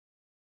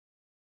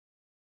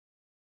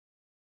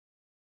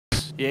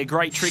Yeah,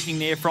 great tricking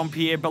there from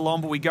Pierre Ballon,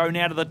 but we go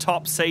now to the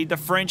top seed. The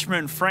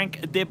Frenchman,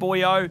 Franck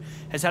Desboyaux,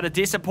 has had a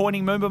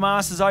disappointing Moomba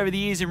Masters over the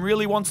years and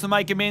really wants to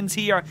make amends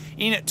here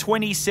in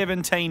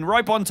 2017.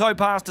 Rope on toe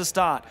pass to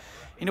start.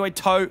 Into a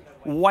toe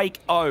wake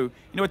O,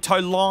 into a toe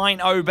line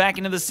O, back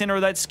into the centre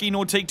of that ski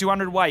Nautique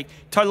 200 wake.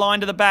 Toe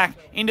line to the back,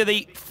 into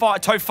the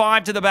toe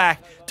 5 to the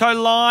back.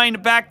 Toe line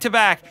back to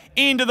back,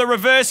 into the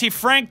reverse here.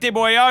 Franck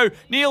Desboyaux,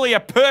 nearly a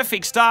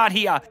perfect start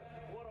here.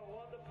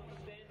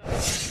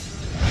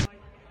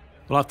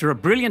 Well, after a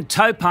brilliant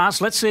toe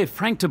pass, let's see if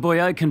Franck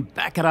Desboyaux can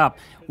back it up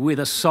with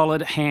a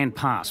solid hand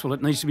pass. Well,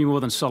 it needs to be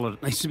more than solid.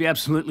 It needs to be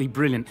absolutely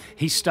brilliant.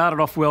 He started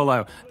off well,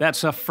 though.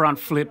 That's a front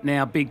flip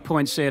now. Big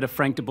points there to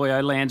Franck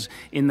Desboyaux. Lands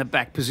in the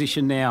back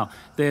position now.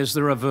 There's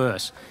the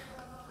reverse.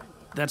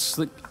 That's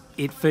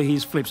it for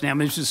his flips. Now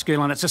moves to the ski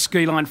line. It's a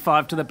ski line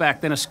 5 to the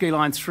back, then a ski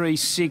line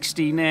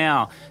 360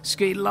 now.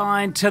 Ski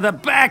line to the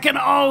back, and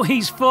oh,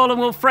 he's fallen.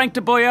 Well, Franck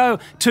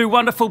Desboyaux, 2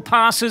 wonderful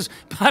passes,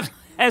 but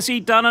has he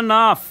done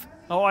enough?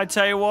 Oh, I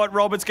tell you what,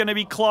 Rob, it's going to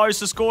be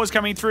close. The score's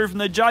coming through from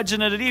the judge,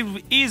 and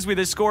it is with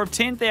a score of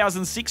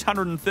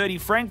 10,630.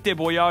 Franck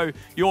Desboyaux,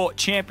 your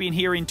champion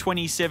here in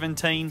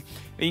 2017.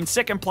 In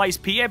second place,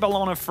 Pierre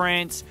Ballon of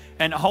France,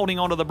 and holding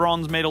on to the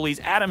bronze medal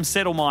is Adam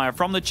Settlemyre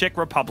from the Czech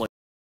Republic.